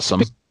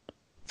awesome.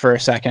 For a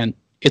second,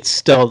 it's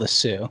still the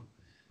Sioux.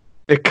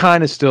 It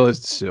kind of still is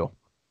the Sioux.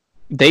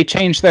 They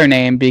changed their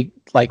name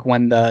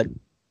when the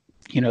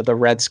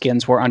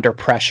Redskins were under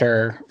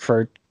pressure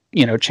for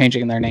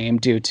changing their name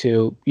due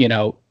to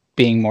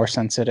being more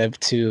sensitive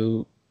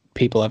to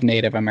people of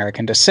Native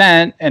American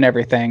descent and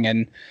everything.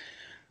 And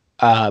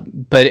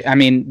but I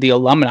mean, the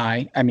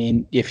alumni, I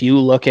mean, if you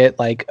look at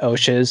like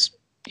OSHA's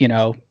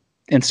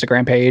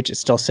Instagram page, it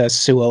still says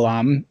Sioux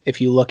alum.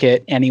 If you look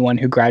at anyone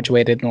who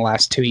graduated in the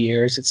last 2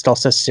 years, it still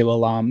says Sioux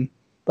alum.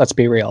 Let's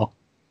be real.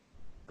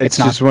 It's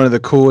just one of the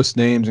coolest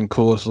names and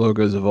coolest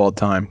logos of all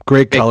time.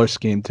 Great color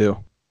scheme too.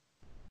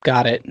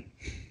 Got it.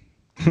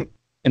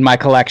 In my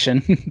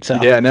collection.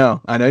 So yeah, no,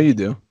 I know you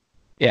do.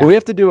 Yeah. Well, we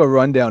have to do a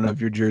rundown of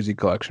your jersey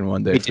collection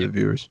one day for the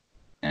viewers.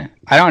 Yeah.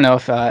 I don't know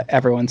if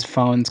everyone's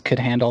phones could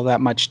handle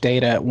that much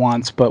data at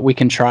once, but we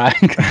can try.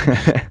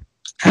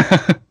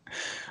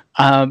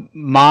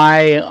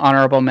 My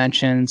honorable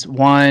mentions: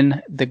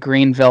 one, the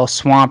Greenville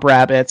Swamp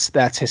Rabbits.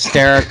 That's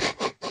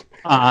hysterical.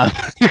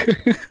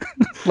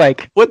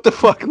 What the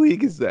fuck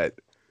league is that?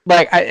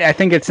 I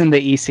think it's in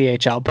the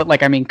ECHL,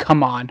 but I mean,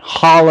 come on,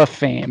 Hall of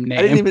Fame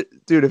name.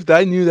 Dude, if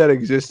I knew that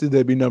existed,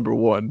 they'd be number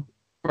one.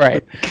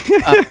 Right.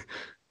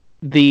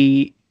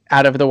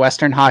 Out of the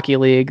Western Hockey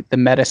League, the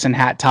Medicine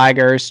Hat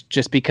Tigers,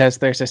 just because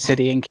there's a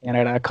city in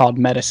Canada called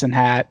Medicine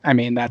Hat. I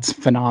mean, that's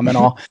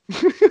phenomenal.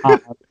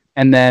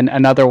 And then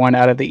another one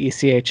out of the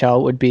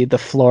ECHL would be the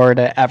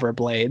Florida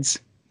Everblades.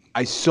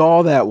 I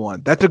saw that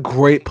one. That's a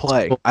great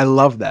play. I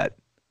love that.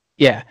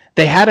 Yeah.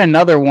 They had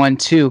another one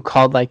too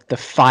called the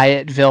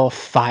Fayetteville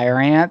Fire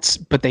Ants,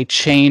 but they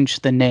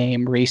changed the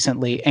name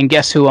recently. And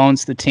guess who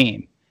owns the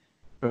team?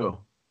 Who?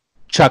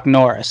 Chuck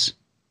Norris.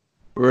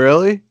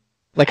 Really?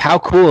 How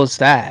cool is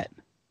that?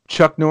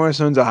 Chuck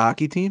Norris owns a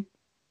hockey team?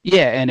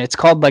 Yeah, and it's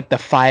called the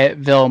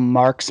Fayetteville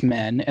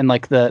Marksmen, and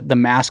the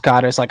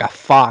mascot is a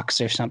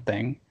fox or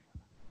something.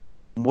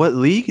 What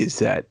league is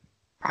that?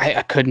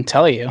 I couldn't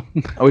tell you.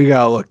 We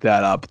gotta look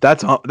that up.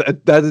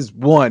 That is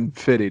one,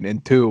 fitting,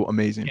 and two,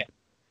 amazing. Yeah.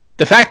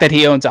 The fact that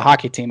he owns a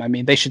hockey team, I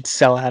mean, they should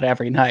sell out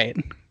every night.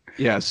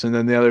 Yes, and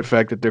then the other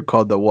fact that they're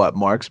called the what?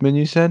 Marksmen,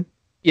 you said?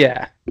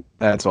 Yeah.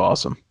 That's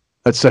awesome.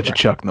 That's such a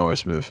Chuck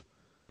Norris move.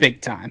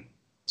 Big time.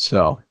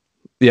 So,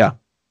 yeah,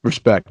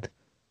 respect.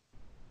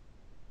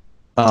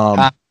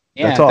 Yeah,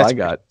 that's all I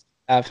got.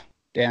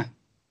 Yeah.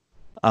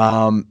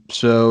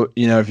 So,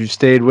 if you've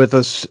stayed with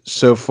us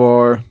so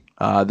far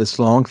this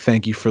long,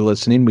 thank you for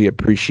listening. We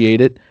appreciate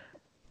it.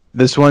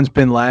 This one's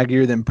been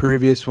laggier than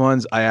previous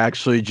ones. I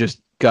actually just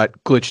got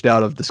glitched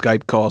out of the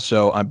Skype call,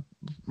 so I'm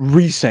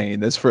re-saying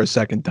this for a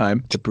second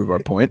time to prove our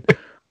point.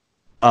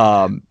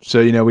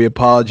 So, we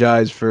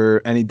apologize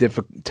for any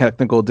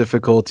technical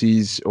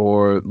difficulties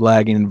or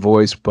lagging in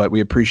voice, but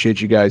we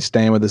appreciate you guys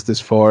staying with us this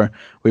far.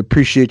 We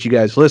appreciate you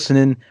guys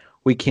listening.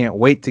 We can't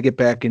wait to get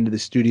back into the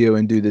studio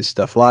and do this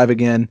stuff live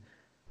again.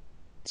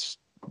 It's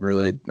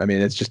really,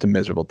 it's just a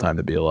miserable time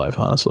to be alive,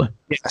 honestly.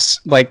 Yes,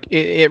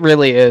 it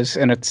really is,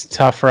 and it's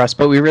tough for us,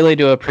 but we really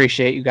do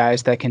appreciate you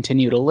guys that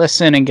continue to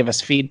listen and give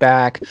us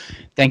feedback.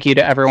 Thank you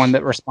to everyone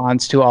that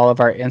responds to all of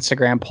our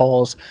Instagram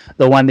polls.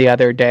 The one the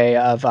other day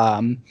of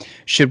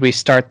should we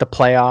start the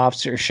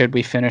playoffs or should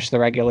we finish the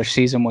regular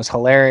season was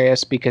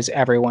hilarious because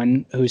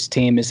everyone whose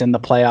team is in the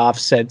playoffs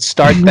said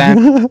start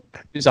them.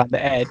 Who's on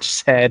the edge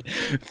said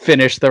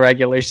finish the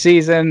regular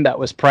season. That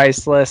was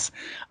priceless.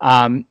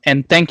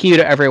 And thank you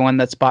to everyone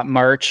that's bought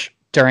merch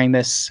during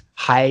this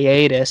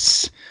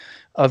hiatus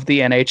of the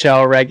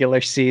NHL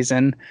regular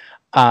season.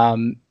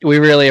 We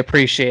really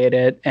appreciate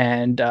it,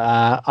 and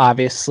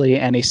obviously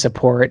any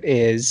support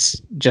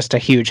is just a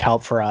huge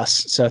help for us,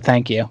 so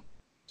thank you.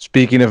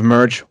 Speaking of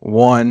merch,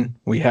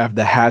 we have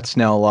the hats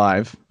now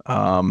live.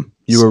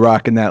 You were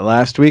rocking that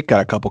last week,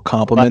 got a couple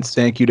compliments.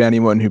 Thank you to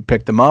anyone who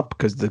picked them up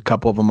because a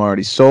couple of them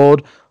already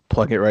sold.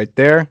 Plug it right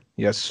there.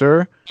 Yes,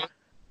 sir.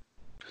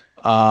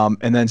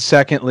 And then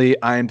secondly,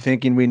 I'm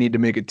thinking we need to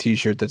make a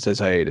t-shirt that says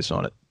hiatus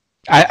on it.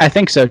 I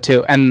think so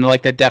too, and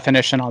the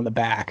definition on the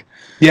back.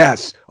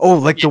 Yes. Oh,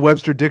 the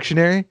Webster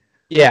Dictionary?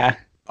 Yeah.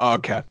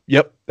 Okay.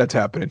 Yep, that's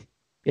happening.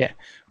 Yeah.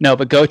 No,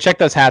 but go check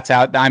those hats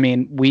out. I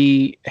mean,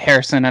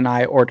 Harrison and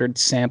I ordered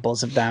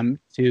samples of them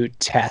to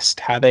test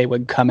how they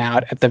would come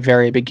out at the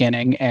very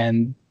beginning,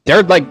 and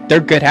they're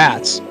good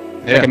hats.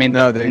 Yeah,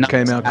 no, the they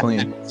came out numbers-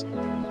 clean.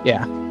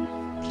 Yeah.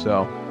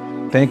 So,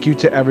 thank you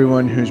to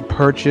everyone who's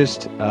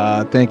purchased.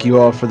 Thank you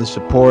all for the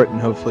support,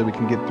 and hopefully we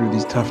can get through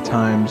these tough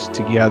times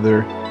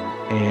together.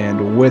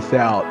 And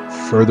without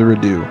further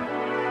ado,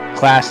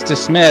 Class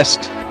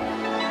dismissed.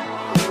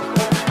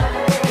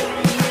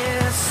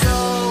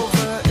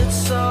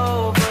 It's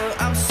over.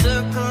 I'm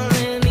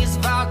circling these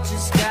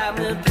vouchers, got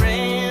me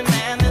praying,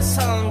 man, this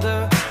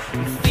hunger.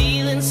 I'm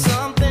feeling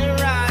something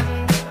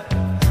rotten.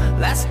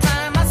 Last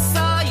time I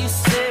saw you,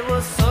 said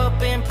what's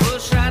up and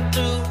push right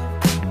through.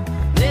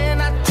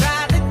 Then I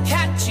tried to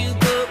catch you,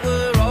 but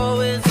we're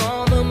always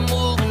on the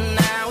move. And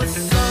now it's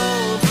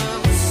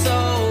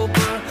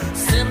sober.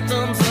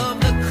 Symptoms of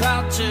the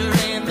culture,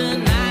 and the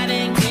night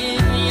ain't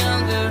getting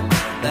younger.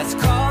 That's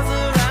cause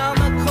around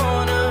the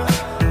corner.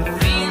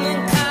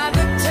 Feeling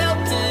kinda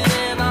tilted,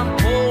 and I'm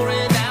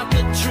pouring out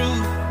the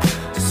truth.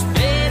 Just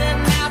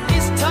fading out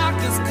these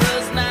talkers,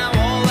 cause now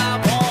all I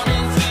want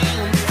is you.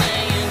 I'm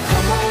saying,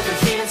 come over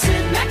here and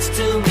sit next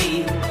to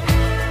me.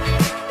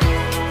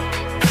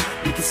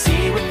 You can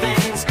see where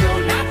things go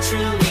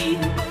naturally.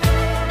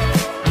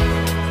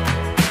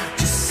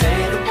 Just say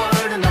the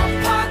word and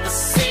I'll part the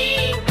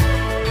sea.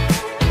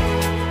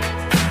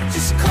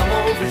 Just come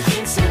over here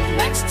and sit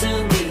next to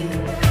me.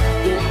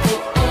 Ooh,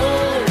 ooh,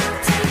 ooh,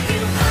 take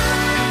you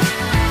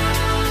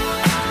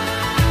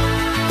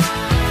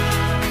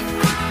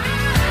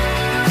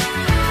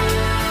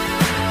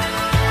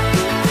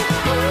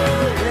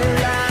Well,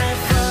 I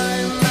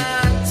find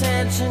my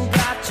attention,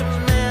 got your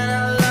man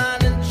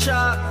outlined in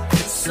chalk.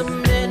 It's a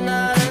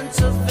midnight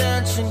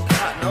intervention,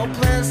 got no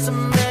plans to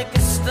make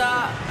it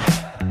stop.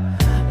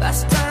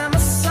 Last time I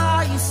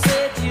saw you,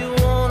 said you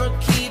wanna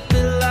keep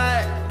it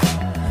light.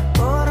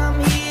 But I'm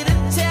here to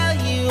tell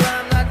you,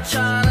 I'm not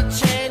trying to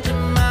change your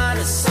mind.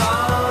 It's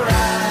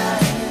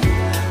alright.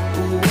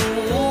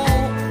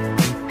 Ooh,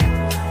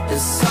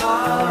 it's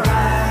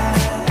alright.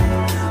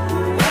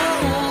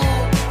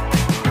 Ooh,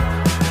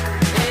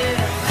 yeah.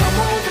 Come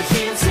over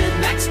here and sit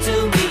next to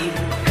me.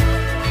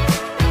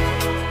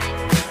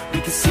 We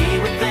can see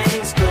where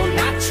things go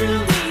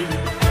naturally.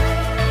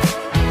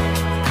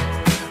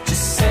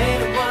 Just say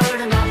the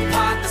word and I'll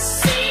part the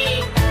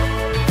sea.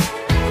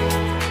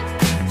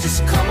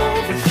 Just come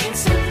over here and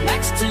sit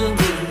next to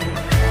me.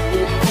 Ooh,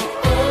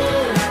 ooh,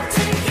 ooh, I'll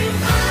take you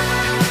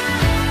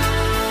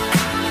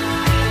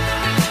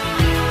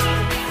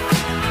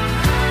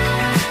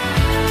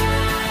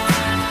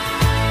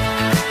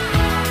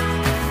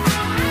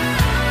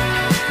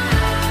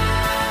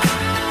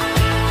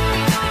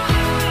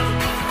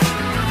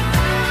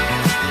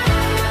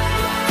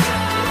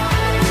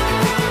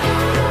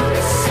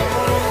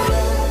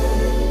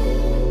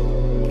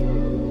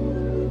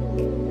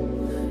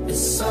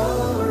It's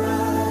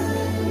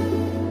alright.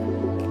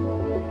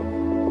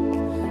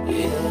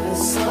 Yeah,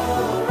 it's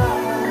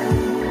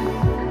alright.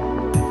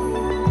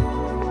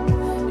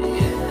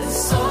 Yeah,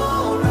 it's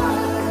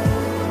alright.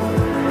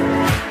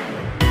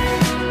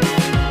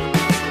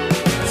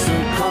 So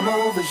come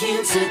over here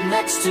and sit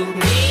next to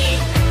me.